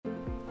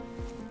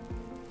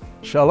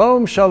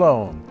Shalom,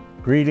 shalom.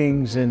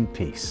 Greetings and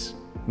peace.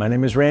 My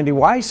name is Randy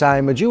Weiss. I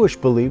am a Jewish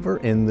believer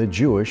in the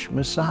Jewish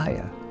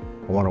Messiah.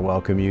 I want to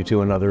welcome you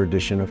to another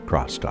edition of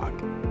Crosstalk.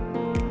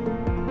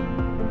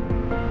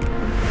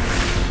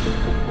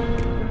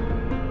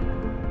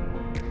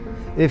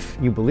 If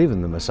you believe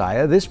in the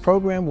Messiah, this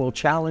program will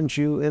challenge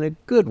you in a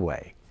good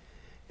way.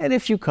 And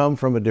if you come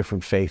from a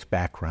different faith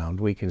background,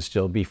 we can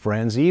still be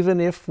friends even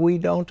if we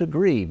don't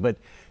agree. But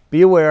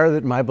be aware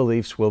that my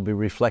beliefs will be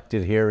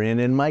reflected herein,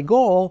 and my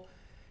goal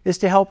is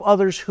to help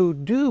others who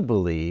do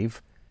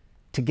believe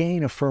to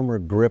gain a firmer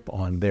grip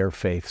on their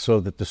faith so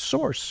that the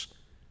source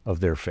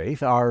of their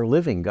faith, our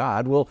living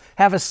God, will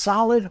have a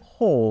solid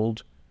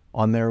hold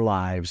on their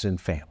lives and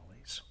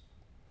families.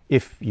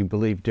 If you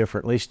believe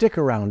differently, stick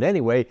around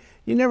anyway.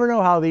 You never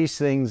know how these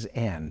things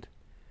end.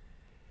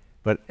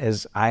 But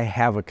as I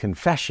have a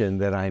confession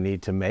that I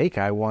need to make,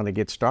 I want to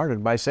get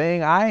started by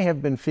saying I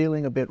have been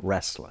feeling a bit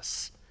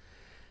restless.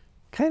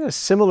 Kind of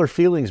similar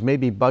feelings may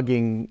be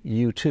bugging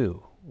you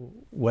too,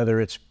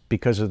 whether it's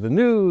because of the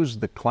news,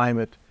 the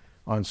climate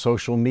on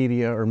social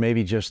media, or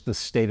maybe just the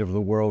state of the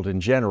world in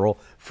general.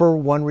 For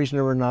one reason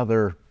or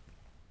another,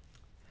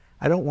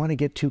 I don't want to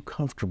get too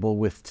comfortable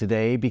with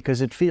today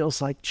because it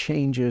feels like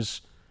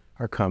changes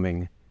are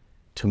coming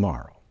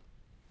tomorrow.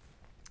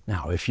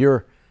 Now, if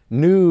you're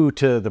new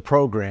to the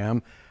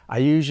program, I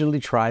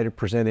usually try to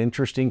present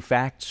interesting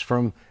facts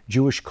from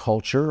Jewish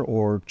culture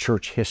or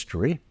church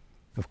history.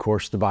 Of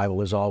course, the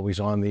Bible is always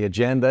on the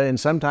agenda, and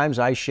sometimes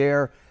I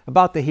share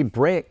about the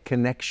Hebraic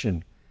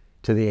connection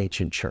to the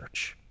ancient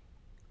church.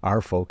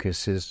 Our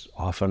focus is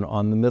often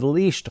on the Middle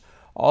East,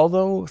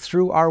 although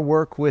through our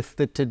work with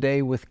the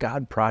Today with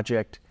God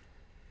project,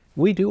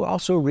 we do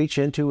also reach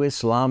into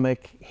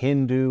Islamic,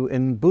 Hindu,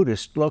 and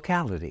Buddhist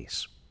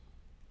localities.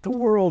 The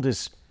world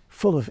is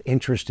full of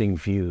interesting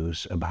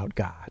views about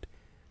God.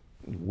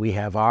 We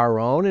have our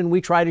own, and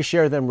we try to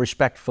share them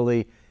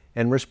respectfully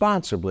and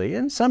responsibly,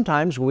 and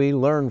sometimes we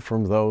learn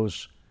from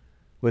those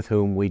with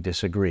whom we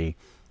disagree.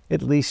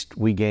 At least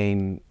we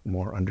gain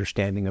more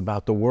understanding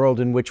about the world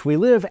in which we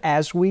live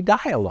as we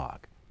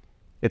dialogue.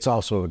 It's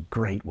also a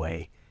great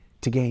way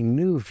to gain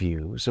new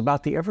views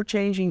about the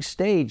ever-changing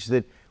stage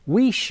that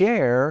we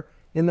share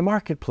in the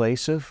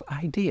marketplace of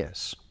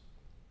ideas.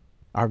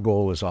 Our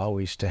goal is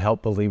always to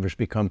help believers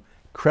become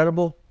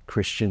credible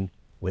Christian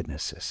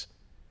witnesses.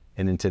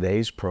 And in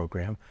today's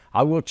program,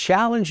 I will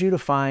challenge you to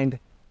find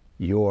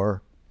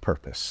your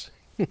purpose.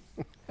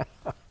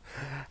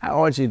 I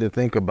want you to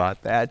think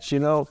about that. You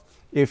know,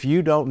 if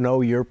you don't know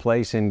your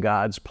place in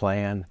God's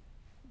plan,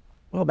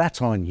 well,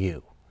 that's on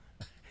you.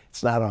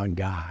 It's not on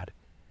God.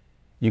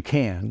 You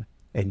can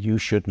and you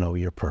should know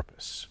your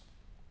purpose.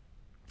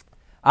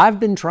 I've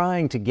been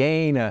trying to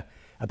gain a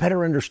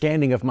better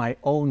understanding of my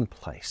own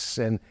place,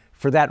 and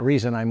for that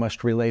reason I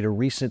must relate a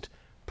recent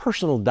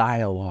personal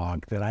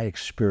dialogue that I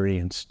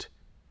experienced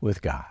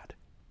with God.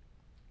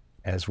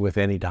 As with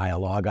any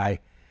dialogue, I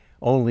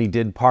only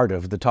did part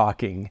of the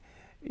talking.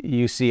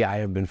 You see, I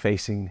have been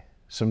facing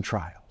some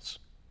trials.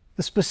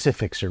 The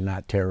specifics are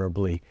not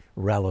terribly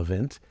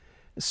relevant,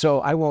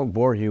 so I won't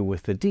bore you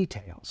with the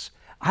details.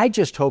 I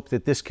just hope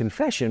that this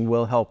confession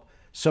will help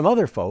some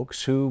other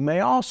folks who may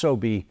also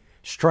be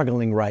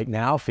struggling right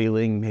now,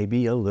 feeling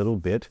maybe a little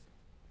bit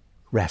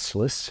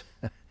restless.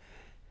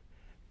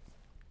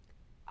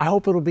 I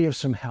hope it'll be of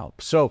some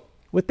help. So,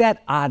 with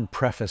that odd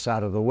preface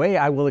out of the way,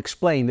 I will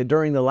explain that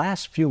during the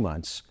last few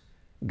months,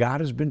 God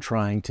has been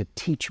trying to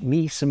teach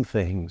me some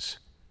things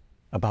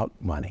about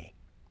money.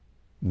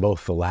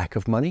 Both the lack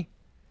of money,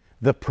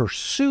 the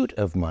pursuit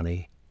of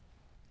money,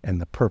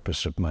 and the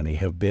purpose of money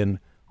have been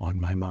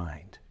on my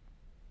mind.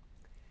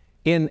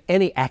 In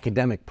any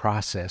academic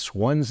process,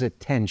 one's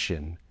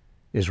attention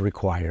is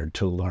required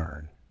to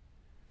learn.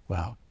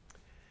 Well,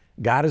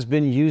 God has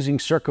been using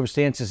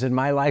circumstances in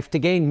my life to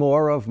gain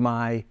more of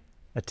my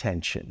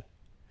attention.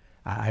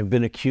 I've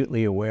been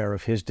acutely aware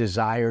of His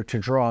desire to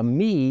draw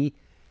me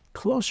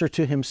closer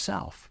to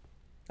Himself.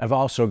 I've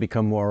also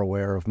become more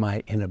aware of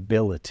my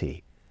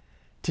inability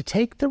to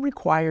take the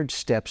required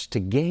steps to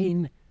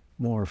gain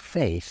more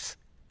faith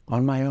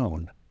on my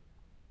own.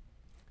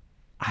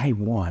 I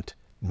want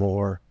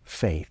more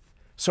faith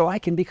so I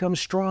can become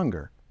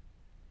stronger.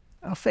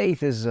 Now,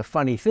 faith is a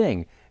funny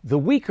thing. The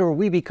weaker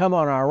we become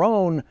on our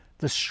own,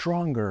 the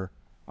stronger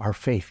our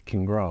faith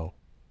can grow.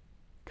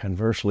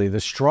 Conversely,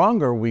 the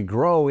stronger we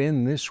grow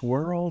in this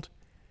world,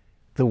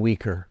 the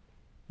weaker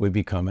we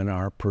become in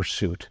our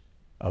pursuit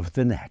of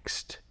the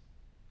next.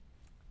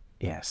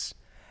 Yes,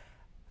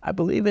 I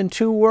believe in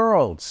two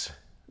worlds.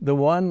 The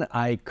one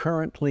I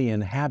currently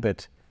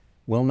inhabit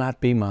will not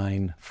be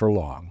mine for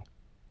long.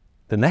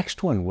 The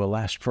next one will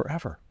last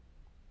forever.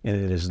 And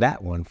it is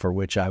that one for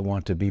which I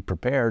want to be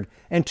prepared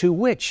and to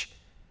which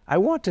I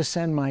want to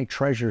send my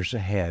treasures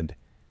ahead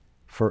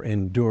for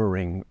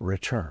enduring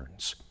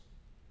returns.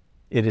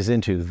 It is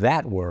into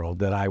that world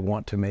that I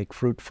want to make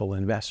fruitful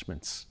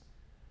investments.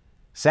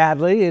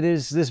 Sadly, it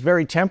is this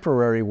very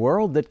temporary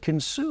world that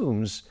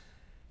consumes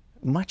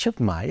much of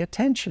my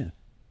attention.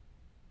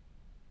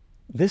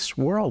 this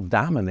world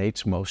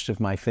dominates most of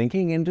my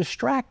thinking and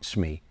distracts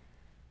me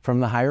from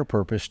the higher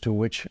purpose to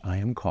which I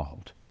am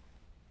called.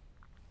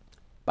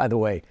 By the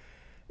way,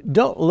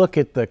 don't look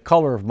at the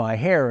color of my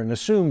hair and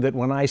assume that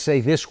when I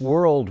say this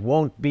world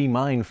won't be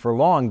mine for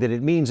long, that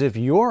it means if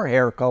your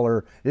hair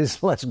color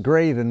is less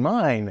gray than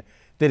mine,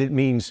 that it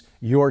means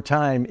your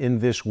time in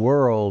this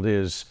world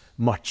is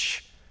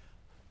much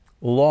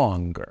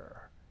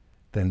longer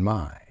than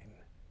mine.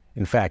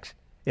 In fact,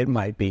 it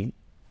might be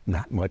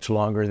not much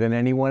longer than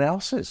anyone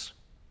else's.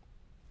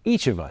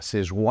 Each of us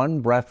is one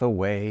breath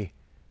away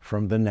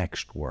from the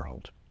next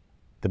world.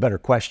 The better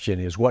question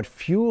is, what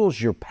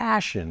fuels your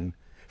passion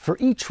for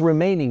each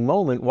remaining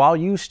moment while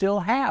you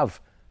still have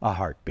a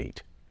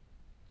heartbeat?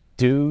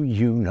 Do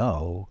you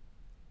know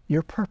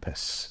your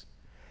purpose?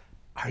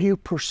 Are you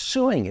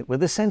pursuing it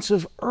with a sense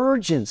of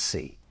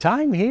urgency?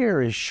 Time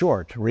here is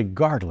short,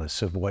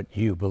 regardless of what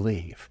you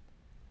believe.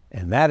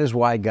 And that is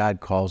why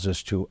God calls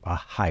us to a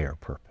higher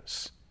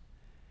purpose.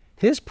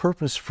 His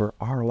purpose for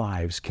our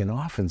lives can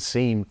often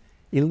seem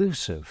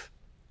elusive.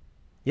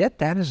 Yet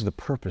that is the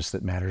purpose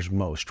that matters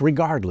most,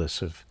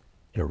 regardless of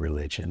your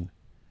religion.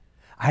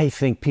 I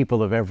think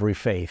people of every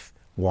faith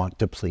want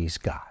to please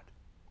God.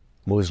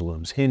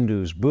 Muslims,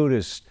 Hindus,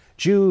 Buddhists,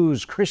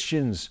 Jews,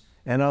 Christians,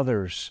 and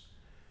others.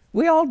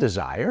 We all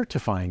desire to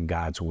find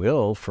God's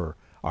will for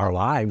our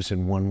lives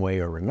in one way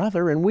or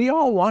another, and we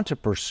all want to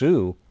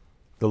pursue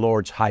the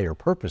Lord's higher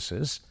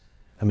purposes.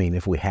 I mean,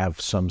 if we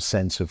have some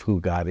sense of who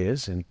God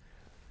is and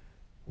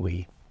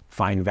we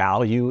find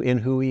value in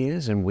who He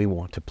is and we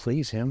want to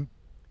please Him.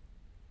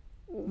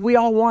 We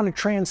all want to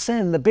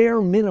transcend the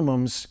bare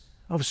minimums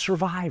of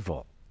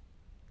survival.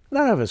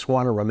 None of us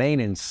want to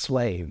remain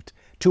enslaved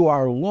to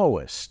our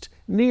lowest,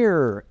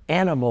 near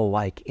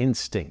animal-like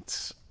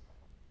instincts.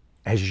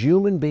 As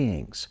human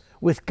beings,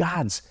 with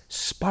God's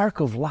spark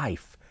of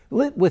life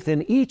lit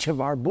within each of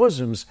our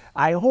bosoms,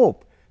 I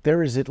hope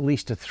there is at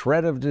least a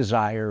thread of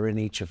desire in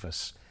each of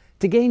us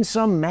to gain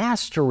some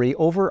mastery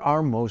over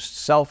our most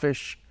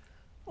selfish,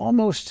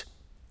 almost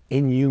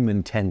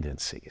inhuman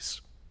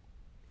tendencies.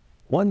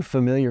 One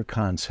familiar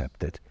concept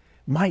that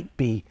might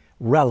be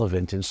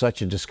relevant in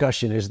such a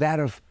discussion is that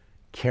of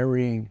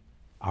carrying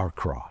our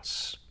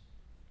cross.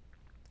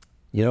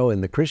 You know,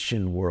 in the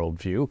Christian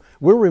worldview,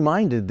 we're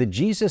reminded that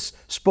Jesus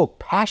spoke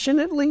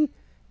passionately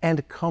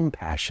and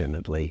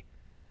compassionately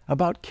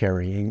about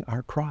carrying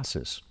our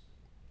crosses.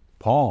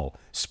 Paul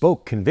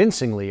spoke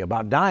convincingly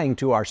about dying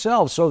to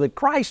ourselves so that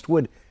Christ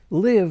would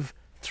live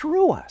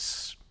through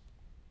us.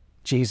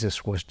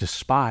 Jesus was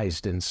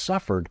despised and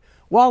suffered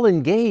while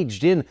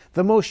engaged in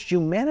the most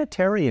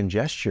humanitarian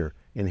gesture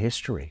in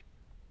history.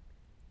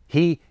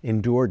 He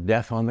endured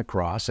death on the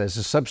cross as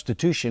a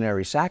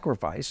substitutionary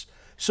sacrifice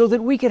so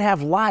that we could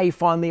have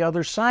life on the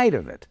other side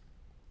of it.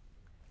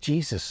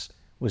 Jesus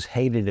was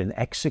hated and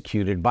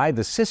executed by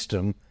the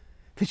system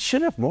that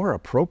should have more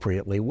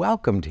appropriately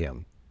welcomed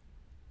him.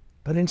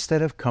 But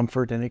instead of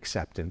comfort and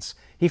acceptance,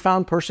 he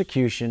found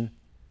persecution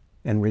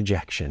and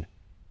rejection.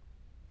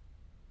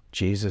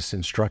 Jesus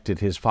instructed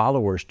his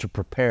followers to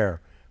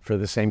prepare for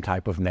the same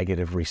type of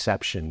negative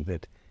reception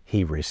that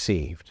he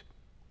received.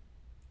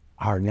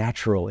 Our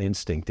natural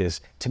instinct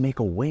is to make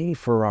a way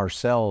for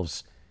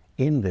ourselves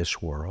in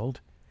this world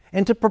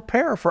and to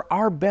prepare for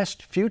our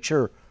best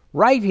future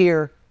right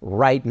here,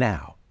 right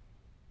now.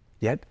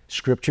 Yet,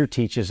 Scripture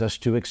teaches us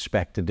to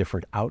expect a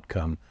different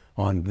outcome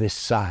on this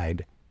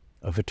side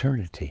of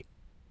eternity.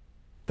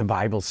 The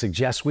Bible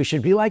suggests we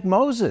should be like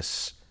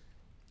Moses.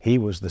 He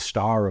was the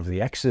star of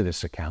the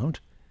Exodus account.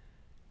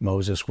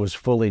 Moses was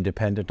fully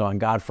dependent on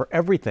God for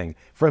everything,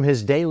 from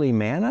his daily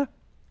manna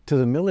to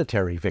the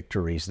military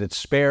victories that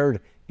spared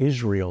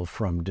Israel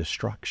from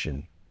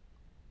destruction.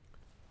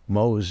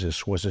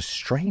 Moses was a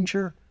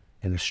stranger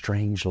in a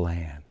strange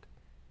land.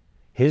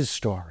 His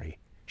story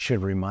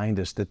should remind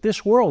us that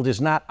this world is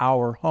not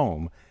our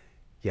home,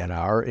 yet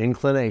our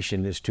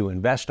inclination is to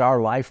invest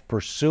our life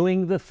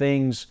pursuing the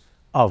things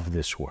of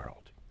this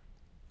world.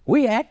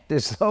 We act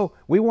as though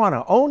we want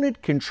to own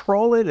it,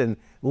 control it, and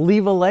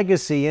leave a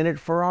legacy in it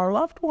for our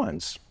loved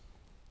ones.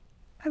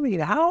 I mean,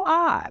 how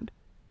odd.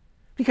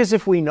 Because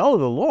if we know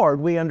the Lord,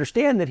 we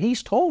understand that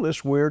He's told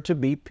us we're to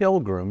be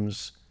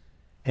pilgrims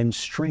and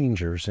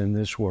strangers in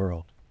this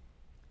world.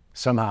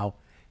 Somehow,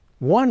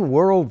 one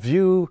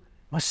worldview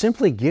must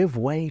simply give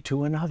way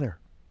to another.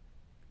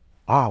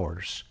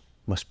 Ours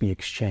must be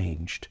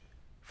exchanged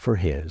for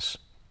His.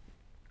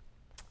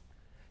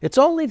 It's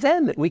only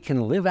then that we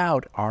can live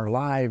out our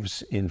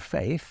lives in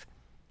faith,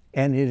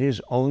 and it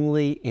is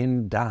only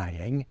in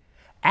dying,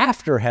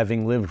 after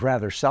having lived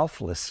rather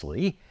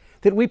selflessly,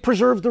 that we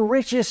preserve the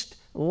richest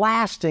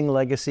lasting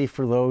legacy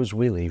for those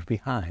we leave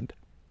behind.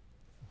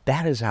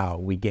 That is how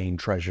we gain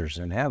treasures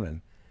in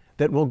heaven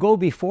that will go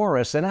before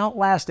us and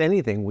outlast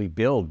anything we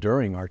build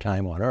during our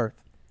time on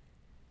earth.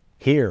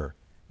 Here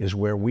is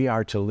where we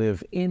are to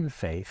live in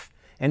faith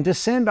and to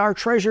send our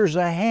treasures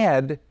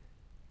ahead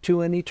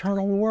to an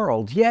eternal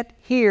world. Yet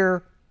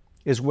here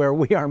is where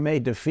we are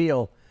made to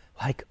feel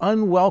like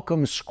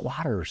unwelcome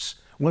squatters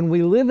when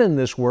we live in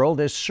this world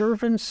as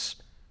servants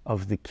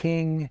of the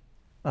king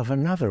of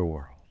another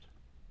world.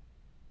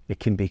 It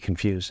can be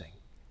confusing.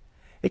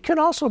 It can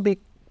also be,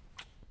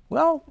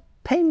 well,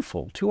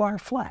 painful to our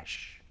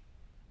flesh.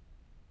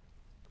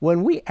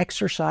 When we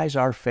exercise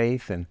our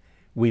faith and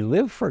we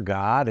live for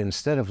God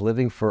instead of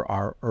living for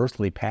our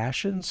earthly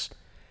passions,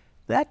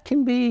 that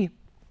can be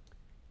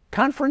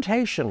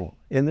confrontational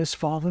in this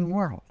fallen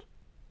world.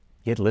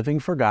 Yet living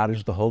for God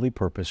is the holy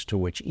purpose to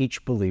which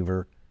each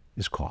believer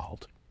is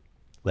called.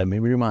 Let me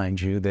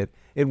remind you that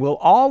it will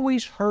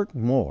always hurt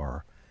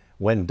more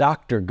when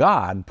Dr.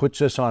 God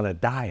puts us on a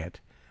diet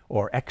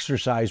or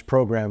exercise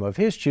program of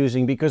His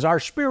choosing, because our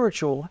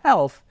spiritual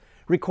health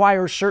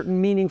requires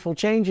certain meaningful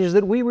changes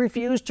that we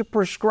refuse to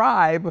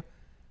prescribe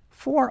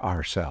for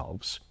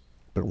ourselves.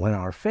 But when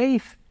our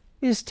faith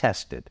is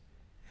tested,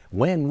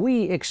 when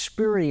we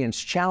experience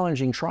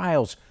challenging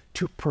trials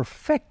to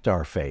perfect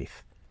our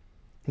faith,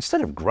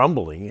 instead of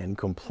grumbling and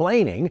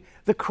complaining,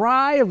 the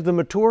cry of the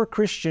mature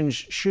Christians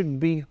should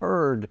be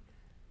heard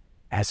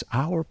as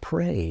our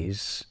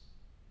praise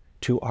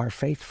to our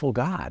faithful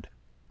God.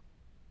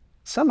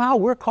 Somehow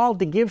we're called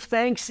to give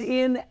thanks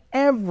in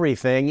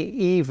everything,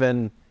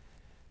 even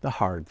the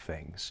hard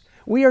things.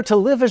 We are to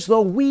live as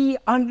though we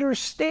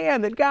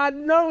understand that God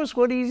knows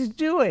what He's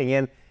doing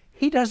and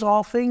He does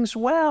all things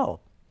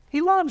well. He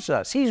loves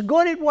us. He's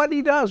good at what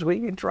He does. We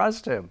can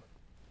trust Him.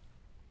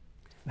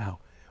 Now,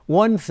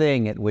 one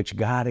thing at which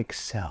God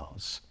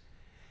excels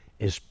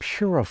is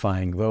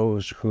purifying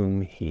those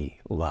whom He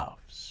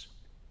loves.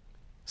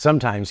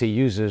 Sometimes He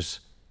uses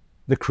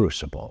the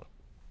crucible.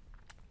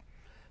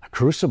 A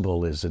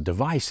crucible is a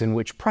device in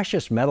which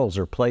precious metals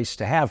are placed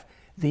to have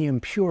the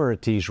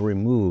impurities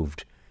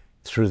removed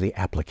through the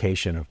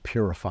application of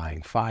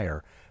purifying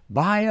fire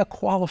by a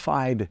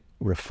qualified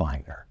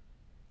refiner.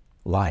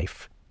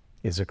 Life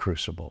is a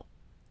crucible.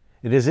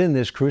 It is in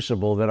this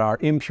crucible that our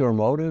impure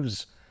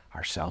motives,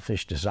 our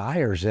selfish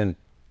desires, and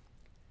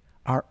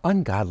our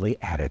ungodly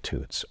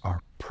attitudes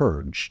are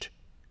purged.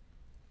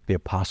 The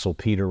Apostle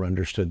Peter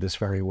understood this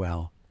very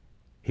well.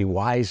 He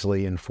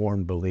wisely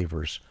informed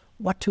believers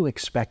what to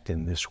expect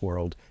in this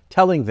world,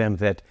 telling them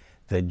that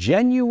the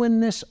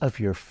genuineness of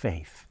your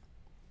faith,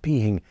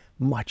 being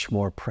much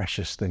more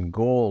precious than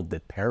gold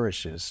that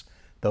perishes,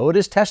 though it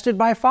is tested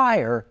by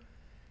fire,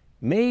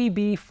 may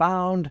be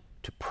found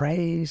to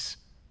praise,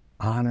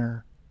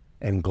 honor,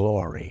 and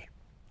glory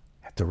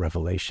at the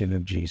revelation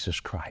of Jesus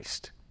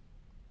Christ.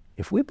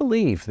 If we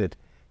believe that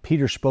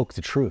Peter spoke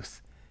the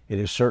truth, it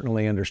is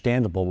certainly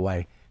understandable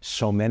why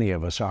so many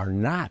of us are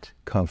not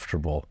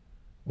comfortable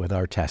with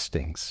our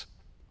testings.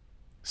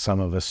 Some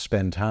of us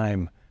spend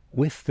time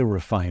with the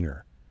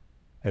refiner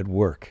at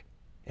work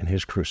in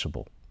his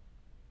crucible.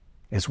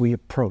 As we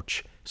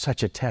approach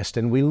such a test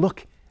and we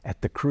look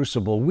at the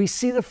crucible, we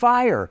see the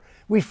fire,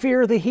 we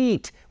fear the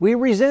heat, we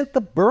resent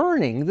the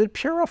burning that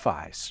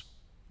purifies.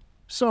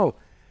 So,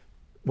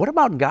 what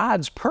about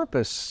God's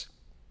purpose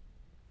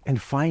and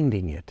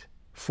finding it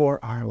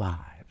for our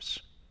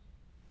lives?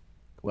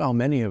 Well,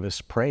 many of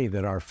us pray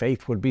that our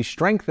faith would be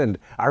strengthened,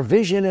 our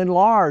vision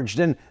enlarged,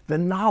 and the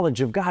knowledge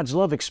of God's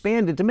love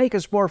expanded to make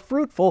us more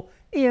fruitful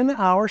in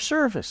our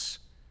service.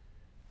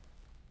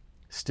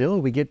 Still,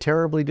 we get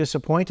terribly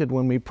disappointed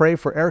when we pray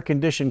for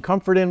air-conditioned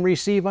comfort and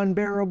receive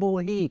unbearable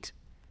heat.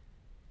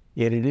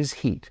 Yet it is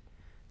heat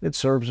that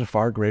serves a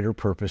far greater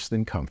purpose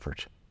than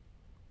comfort.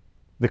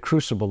 The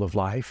crucible of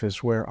life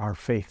is where our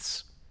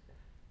faith's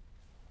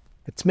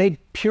it's made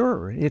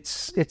pure.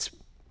 It's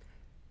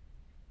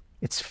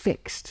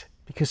fixed,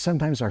 because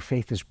sometimes our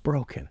faith is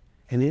broken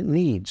and it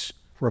needs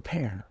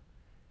repair.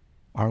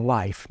 Our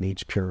life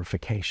needs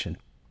purification.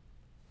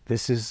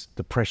 This is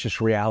the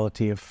precious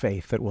reality of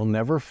faith that will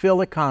never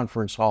fill a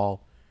conference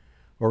hall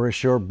or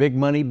assure big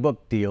money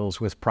book deals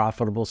with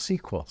profitable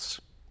sequels.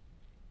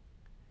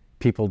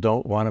 People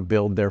don't want to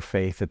build their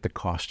faith at the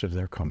cost of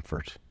their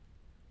comfort.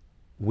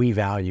 We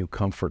value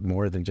comfort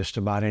more than just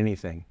about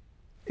anything.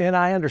 And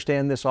I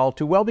understand this all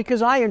too well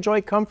because I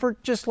enjoy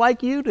comfort just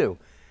like you do.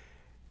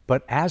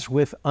 But as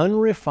with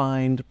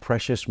unrefined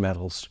precious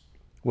metals,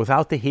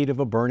 without the heat of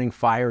a burning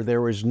fire,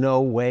 there is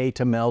no way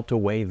to melt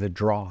away the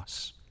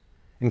dross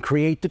and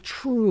create the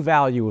true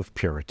value of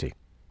purity.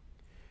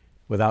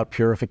 Without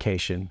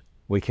purification,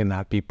 we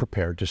cannot be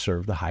prepared to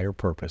serve the higher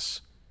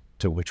purpose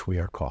to which we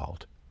are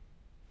called.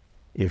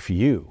 If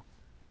you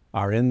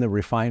are in the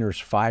refiner's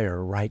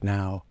fire right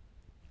now,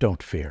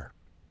 don't fear.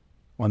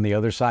 On the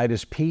other side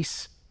is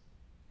peace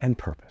and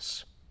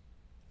purpose.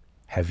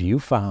 Have you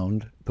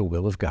found the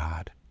will of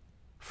God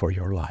for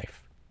your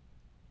life?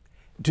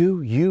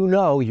 Do you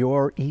know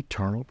your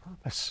eternal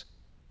purpose?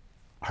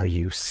 Are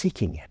you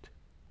seeking it?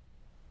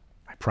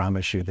 I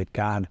promise you that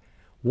God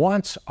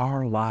wants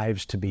our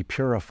lives to be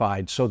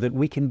purified so that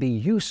we can be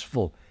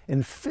useful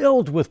and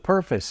filled with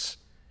purpose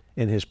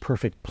in His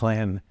perfect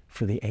plan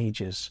for the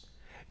ages.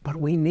 But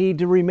we need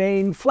to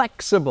remain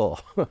flexible.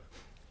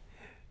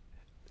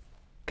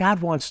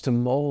 God wants to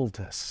mold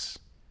us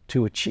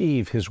to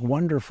achieve His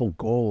wonderful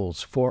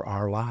goals for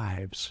our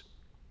lives.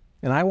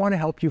 And I want to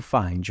help you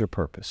find your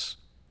purpose.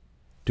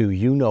 Do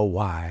you know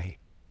why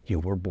you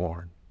were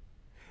born?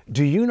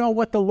 Do you know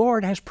what the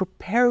Lord has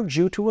prepared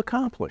you to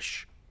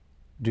accomplish?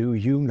 Do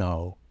you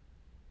know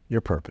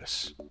your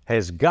purpose?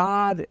 Has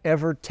God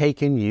ever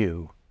taken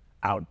you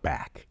out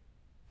back?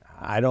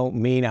 I don't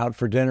mean out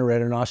for dinner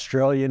at an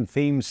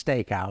Australian-themed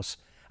steakhouse.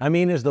 I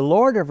mean, has the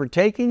Lord ever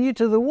taken you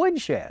to the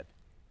woodshed?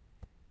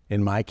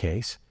 In my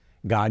case,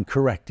 God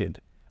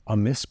corrected a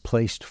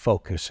misplaced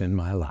focus in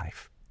my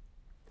life.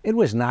 It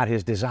was not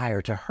His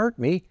desire to hurt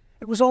me.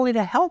 It was only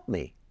to help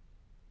me.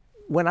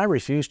 When I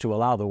refuse to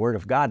allow the Word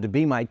of God to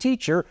be my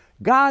teacher,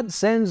 God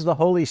sends the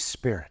Holy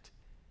Spirit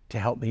to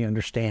help me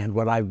understand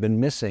what I've been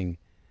missing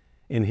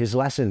in His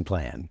lesson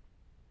plan.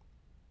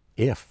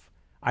 If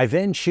I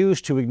then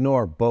choose to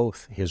ignore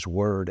both His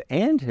Word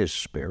and His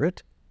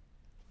Spirit,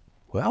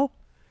 well,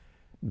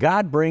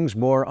 God brings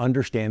more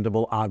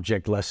understandable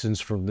object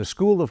lessons from the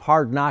school of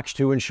hard knocks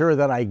to ensure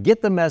that I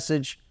get the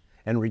message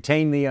and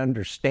retain the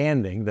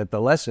understanding that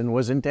the lesson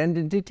was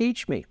intended to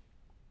teach me.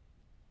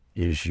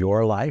 Is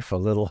your life a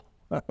little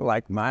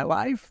like my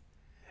life?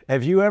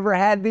 Have you ever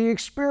had the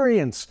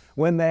experience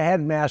when the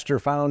headmaster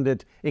found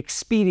it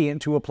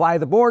expedient to apply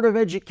the Board of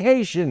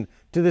Education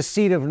to the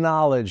seat of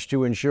knowledge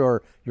to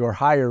ensure your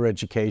higher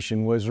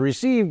education was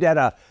received at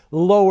a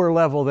lower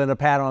level than a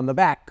pat on the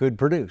back could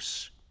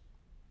produce?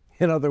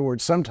 In other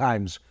words,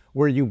 sometimes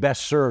were you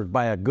best served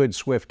by a good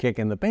swift kick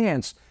in the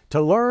pants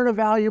to learn a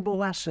valuable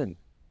lesson.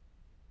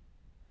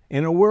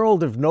 In a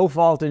world of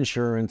no-fault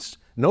insurance,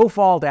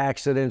 no-fault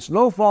accidents,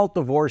 no-fault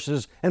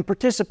divorces, and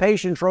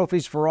participation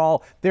trophies for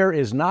all, there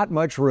is not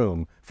much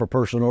room for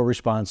personal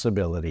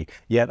responsibility.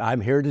 Yet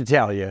I'm here to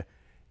tell you,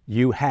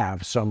 you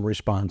have some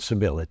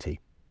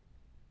responsibility.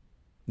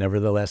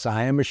 Nevertheless,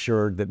 I am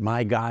assured that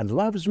my God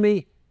loves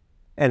me,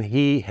 and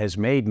He has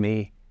made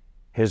me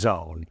His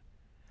own.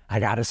 I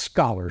got a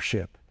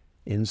scholarship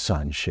in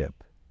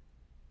sonship.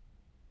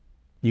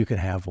 You can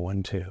have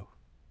one too.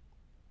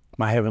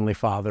 My Heavenly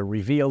Father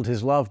revealed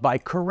His love by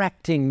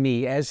correcting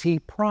me as He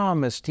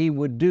promised He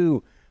would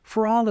do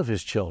for all of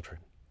His children.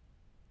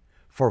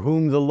 For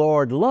whom the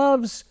Lord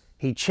loves,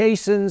 He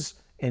chastens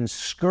and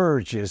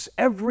scourges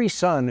every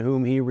son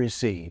whom He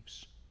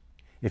receives.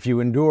 If you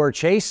endure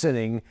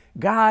chastening,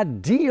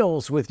 God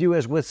deals with you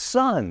as with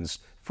sons.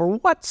 For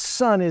what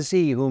son is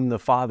he whom the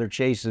Father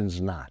chastens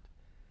not?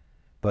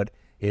 But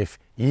if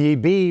ye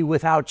be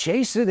without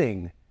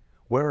chastening,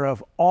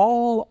 whereof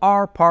all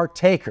are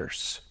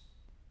partakers,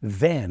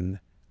 then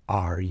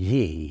are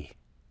ye.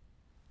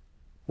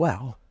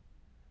 Well,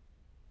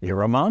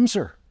 you're a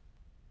mamzer.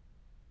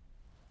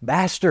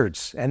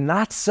 Bastards and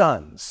not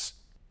sons.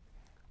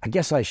 I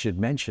guess I should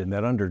mention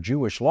that under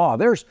Jewish law,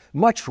 there's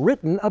much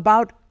written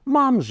about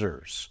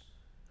mamzers,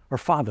 or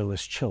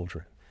fatherless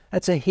children.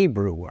 That's a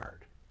Hebrew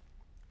word.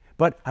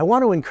 But I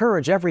want to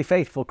encourage every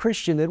faithful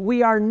Christian that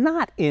we are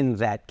not in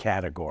that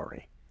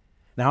category.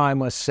 Now, I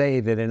must say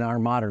that in our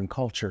modern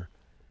culture,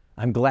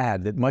 I'm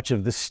glad that much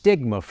of the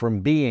stigma from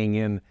being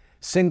in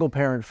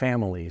single-parent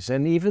families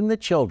and even the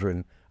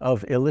children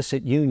of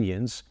illicit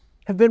unions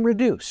have been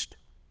reduced.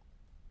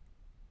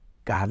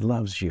 God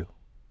loves you.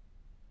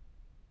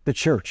 The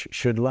church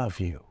should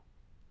love you.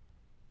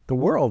 The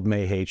world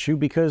may hate you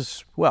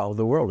because, well,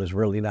 the world is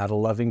really not a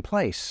loving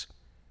place.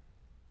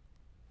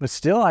 But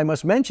still, I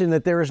must mention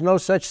that there is no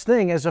such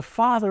thing as a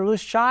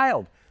fatherless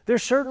child.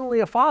 There's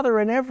certainly a father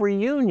in every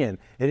union.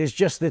 It is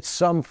just that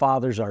some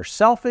fathers are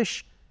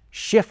selfish,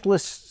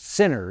 shiftless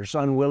sinners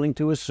unwilling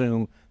to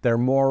assume their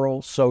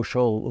moral,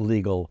 social,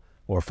 legal,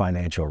 or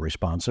financial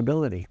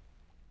responsibility.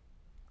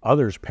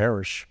 Others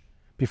perish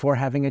before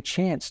having a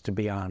chance to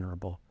be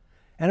honorable.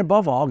 And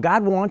above all,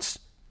 God wants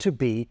to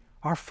be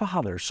our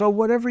Father. So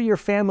whatever your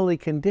family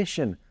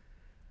condition,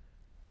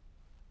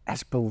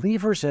 as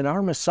believers in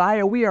our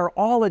Messiah, we are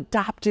all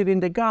adopted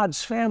into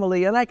God's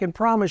family, and I can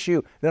promise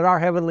you that our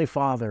Heavenly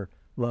Father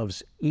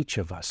loves each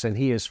of us, and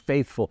He is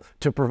faithful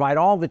to provide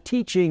all the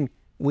teaching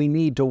we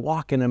need to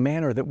walk in a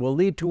manner that will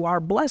lead to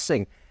our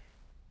blessing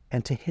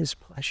and to His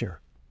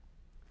pleasure.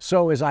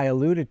 So, as I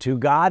alluded to,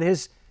 God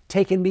has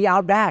taken me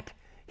out back.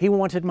 He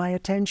wanted my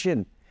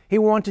attention. He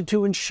wanted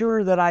to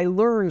ensure that I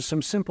learned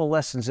some simple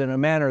lessons in a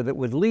manner that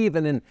would leave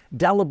an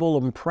indelible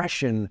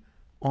impression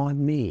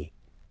on me.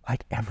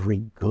 Like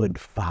every good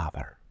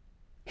father,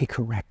 He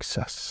corrects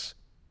us.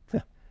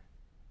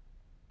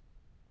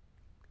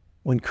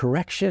 When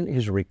correction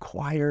is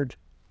required,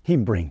 He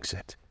brings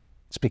it.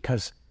 It's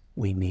because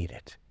we need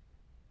it.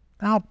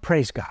 Now,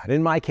 praise God.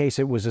 In my case,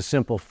 it was a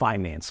simple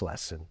finance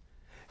lesson.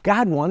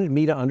 God wanted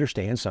me to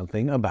understand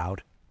something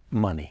about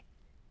money.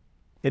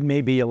 It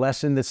may be a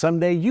lesson that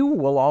someday you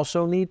will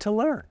also need to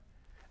learn.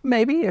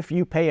 Maybe if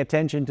you pay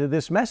attention to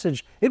this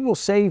message, it will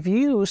save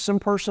you some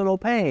personal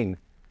pain.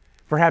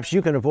 Perhaps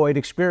you can avoid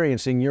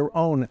experiencing your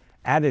own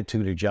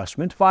attitude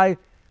adjustment by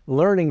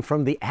learning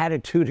from the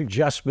attitude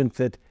adjustment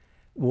that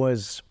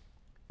was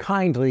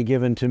kindly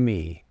given to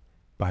me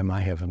by my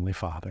Heavenly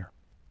Father.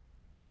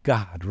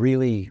 God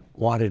really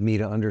wanted me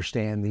to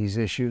understand these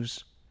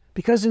issues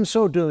because in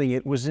so doing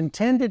it was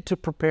intended to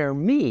prepare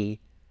me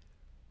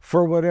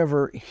for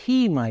whatever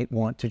He might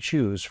want to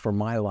choose for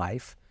my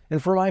life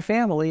and for my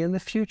family in the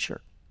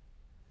future.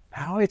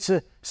 Now, it's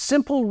a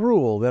simple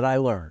rule that I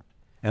learned,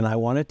 and I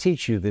want to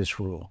teach you this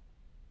rule.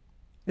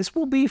 This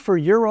will be for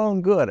your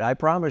own good, I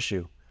promise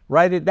you.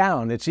 Write it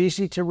down. It's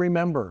easy to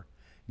remember.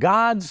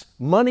 God's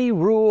money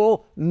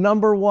rule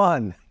number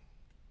 1.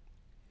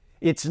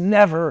 It's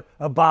never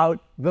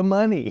about the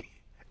money.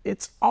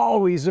 It's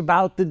always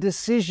about the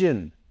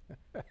decision.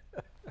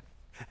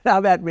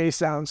 Now, that may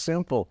sound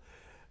simple,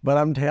 but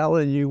I'm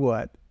telling you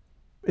what,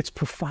 it's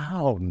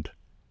profound.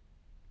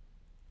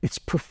 It's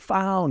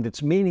profound,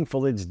 it's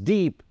meaningful, it's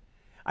deep.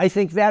 I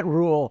think that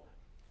rule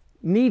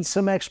needs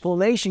some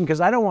explanation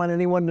because I don't want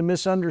anyone to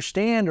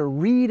misunderstand or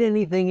read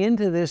anything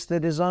into this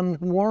that is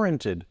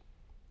unwarranted.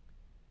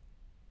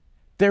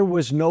 There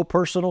was no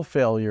personal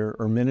failure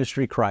or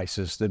ministry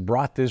crisis that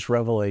brought this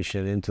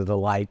revelation into the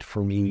light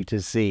for me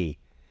to see.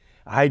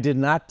 I did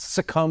not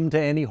succumb to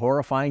any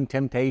horrifying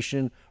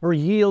temptation or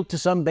yield to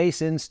some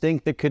base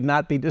instinct that could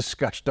not be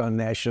discussed on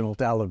national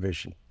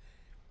television.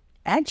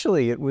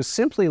 Actually, it was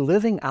simply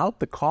living out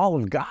the call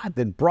of God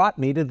that brought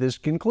me to this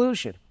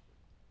conclusion.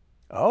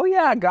 Oh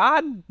yeah,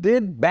 God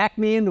did back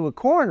me into a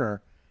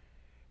corner,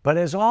 but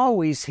as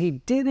always, He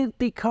did it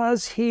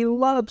because He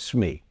loves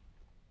me.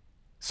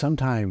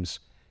 Sometimes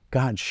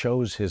God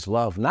shows His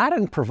love not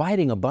in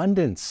providing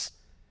abundance,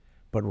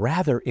 but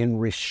rather in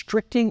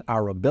restricting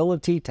our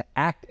ability to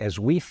act as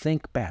we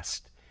think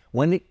best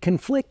when it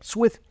conflicts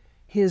with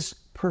His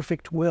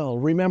perfect will.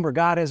 Remember,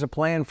 God has a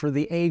plan for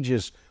the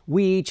ages.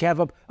 We each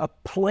have a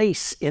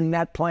place in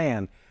that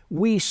plan.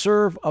 We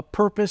serve a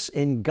purpose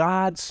in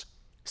God's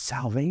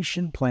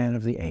salvation plan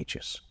of the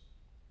ages.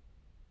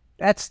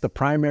 That's the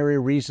primary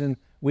reason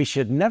we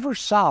should never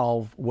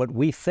solve what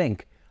we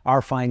think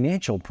are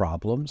financial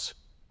problems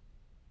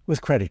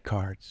with credit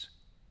cards.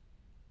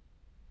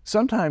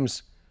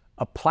 Sometimes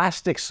a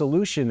plastic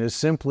solution is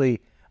simply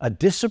a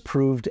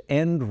disapproved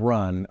end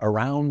run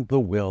around the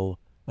will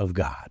of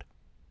God.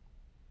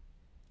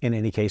 In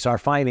any case, our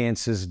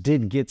finances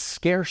did get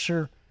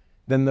scarcer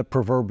than the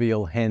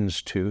proverbial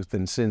hen's tooth,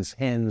 and since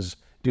hens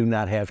do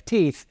not have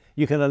teeth,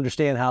 you can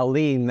understand how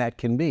lean that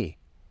can be.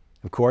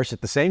 Of course,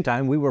 at the same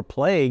time, we were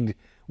plagued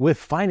with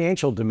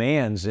financial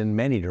demands in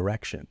many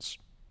directions.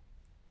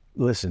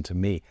 Listen to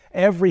me.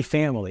 Every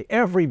family,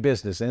 every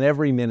business, and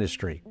every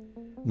ministry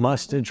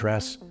must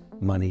address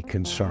money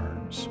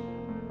concerns.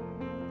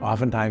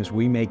 Oftentimes,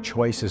 we make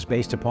choices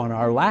based upon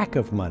our lack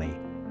of money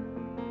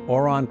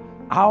or on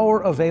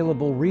our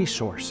available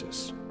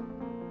resources.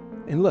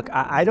 And look,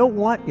 I don't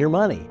want your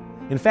money.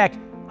 In fact,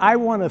 I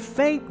want to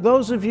thank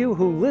those of you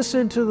who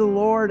listened to the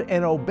Lord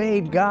and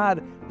obeyed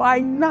God by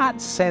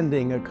not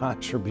sending a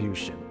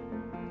contribution.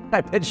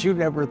 I bet you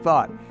never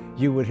thought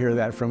you would hear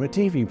that from a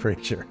TV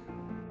preacher.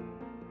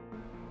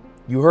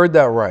 You heard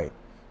that right.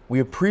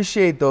 We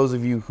appreciate those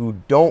of you who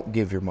don't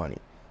give your money,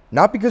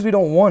 not because we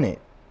don't want it,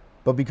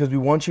 but because we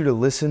want you to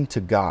listen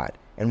to God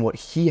and what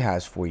He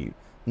has for you,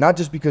 not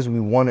just because we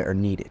want it or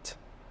need it.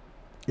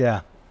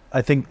 Yeah,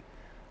 I think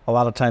a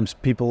lot of times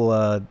people,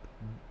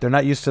 they're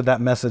not used to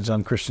that message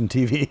on Christian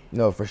TV.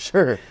 No, for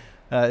sure.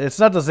 It's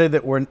not to say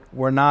that we're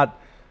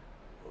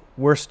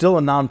still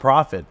a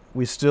nonprofit.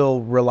 We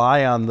still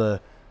rely on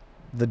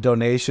the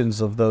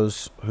donations of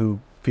those who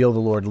feel the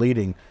Lord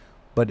leading,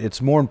 but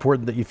it's more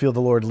important that you feel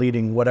the Lord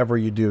leading whatever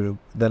you do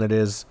than it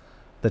is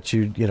that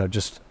you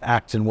just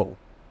act in what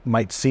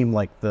might seem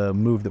like the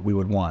move that we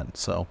would want.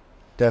 So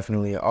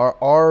definitely,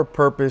 our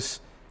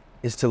purpose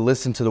is to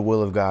listen to the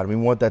will of God. We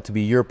want that to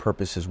be your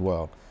purpose as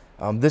well.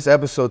 This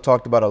episode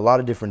talked about a lot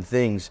of different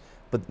things,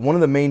 but one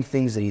of the main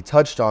things that he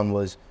touched on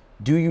was,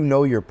 do you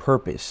know your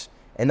purpose?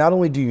 And not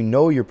only do you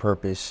know your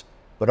purpose,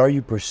 but are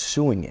you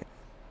pursuing it?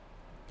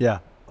 Yeah,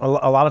 a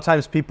lot of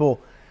times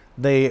people,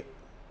 they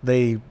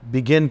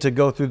begin to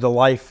go through the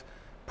life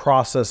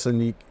process,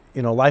 and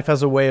life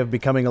has a way of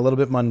becoming a little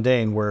bit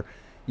mundane, where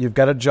you've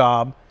got a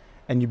job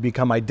and you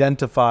become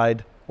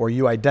identified, or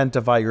you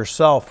identify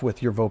yourself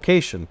with your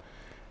vocation.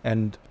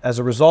 And as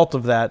a result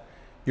of that,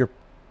 your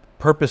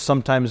purpose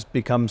sometimes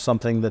becomes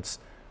something that's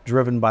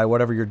driven by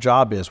whatever your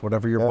job is,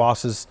 whatever your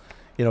boss is,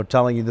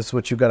 telling you this is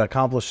what you've got to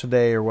accomplish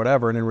today or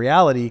whatever. And in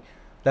reality,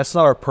 that's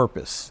not our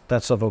purpose.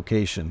 That's a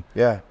vocation.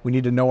 Yeah. We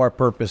need to know our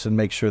purpose and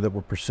make sure that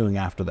we're pursuing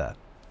after that.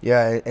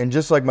 Yeah, and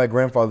just like my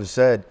grandfather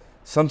said,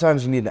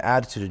 sometimes you need an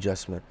attitude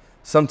adjustment.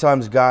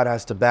 Sometimes God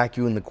has to back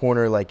you in the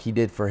corner like He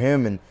did for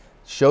him and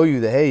show you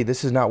that, hey,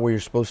 this is not where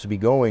you're supposed to be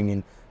going,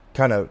 and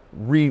kind of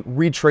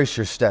retrace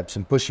your steps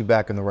and push you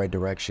back in the right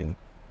direction.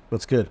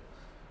 That's good.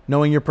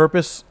 Knowing your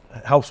purpose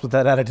helps with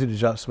that attitude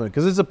adjustment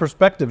because it's a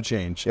perspective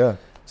change. Yeah.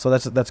 So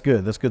that's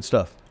good. That's good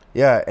stuff.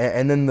 Yeah,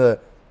 and then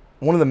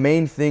one of the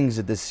main things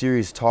that this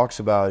series talks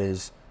about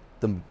is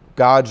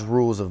God's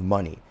rules of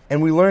money.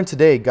 And we learned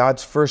today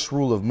God's first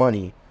rule of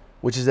money,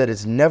 which is that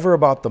it's never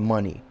about the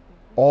money,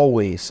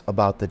 always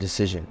about the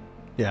decision.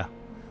 Yeah.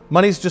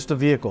 Money's just a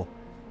vehicle.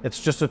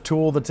 It's just a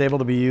tool that's able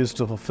to be used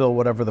to fulfill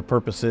whatever the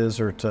purpose is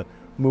or to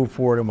move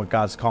forward in what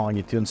God's calling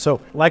you to. And so,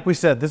 like we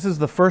said, this is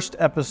the first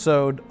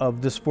episode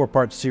of this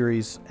 4-part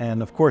series.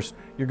 And of course,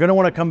 you're going to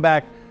want to come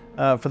back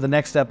for the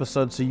next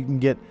episode so you can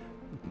get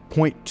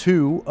point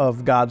 2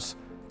 of God's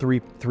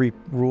three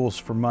rules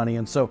for money.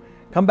 And so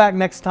come back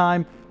next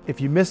time. If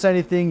you miss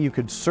anything, you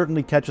could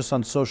certainly catch us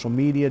on social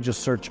media.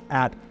 Just search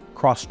at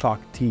Crosstalk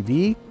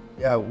TV.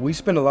 Yeah, we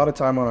spend a lot of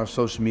time on our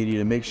social media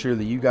to make sure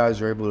that you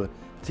guys are able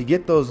to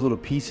get those little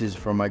pieces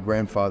from my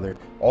grandfather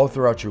all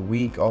throughout your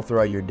week, all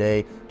throughout your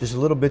day, just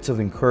little bits of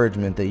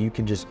encouragement that you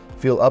can just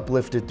feel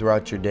uplifted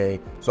throughout your day.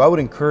 So I would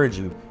encourage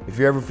you, if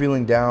you're ever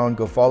feeling down,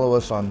 go follow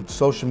us on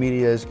social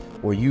medias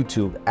or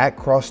YouTube at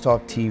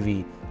Crosstalk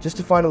TV, just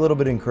to find a little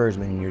bit of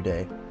encouragement in your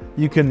day.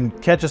 You can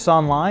catch us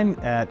online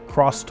at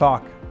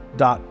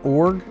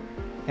crosstalk.org.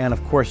 And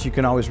of course, you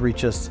can always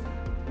reach us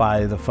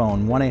by the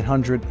phone,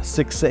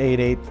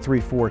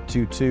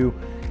 1-800-688-3422.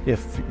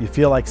 If you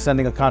feel like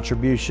sending a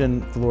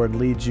contribution, if the Lord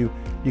leads you,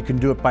 you can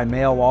do it by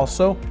mail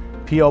also.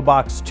 P.O.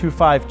 Box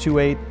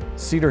 2528,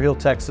 Cedar Hill,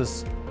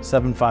 Texas,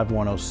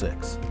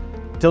 75106.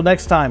 Till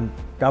next time,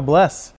 God bless.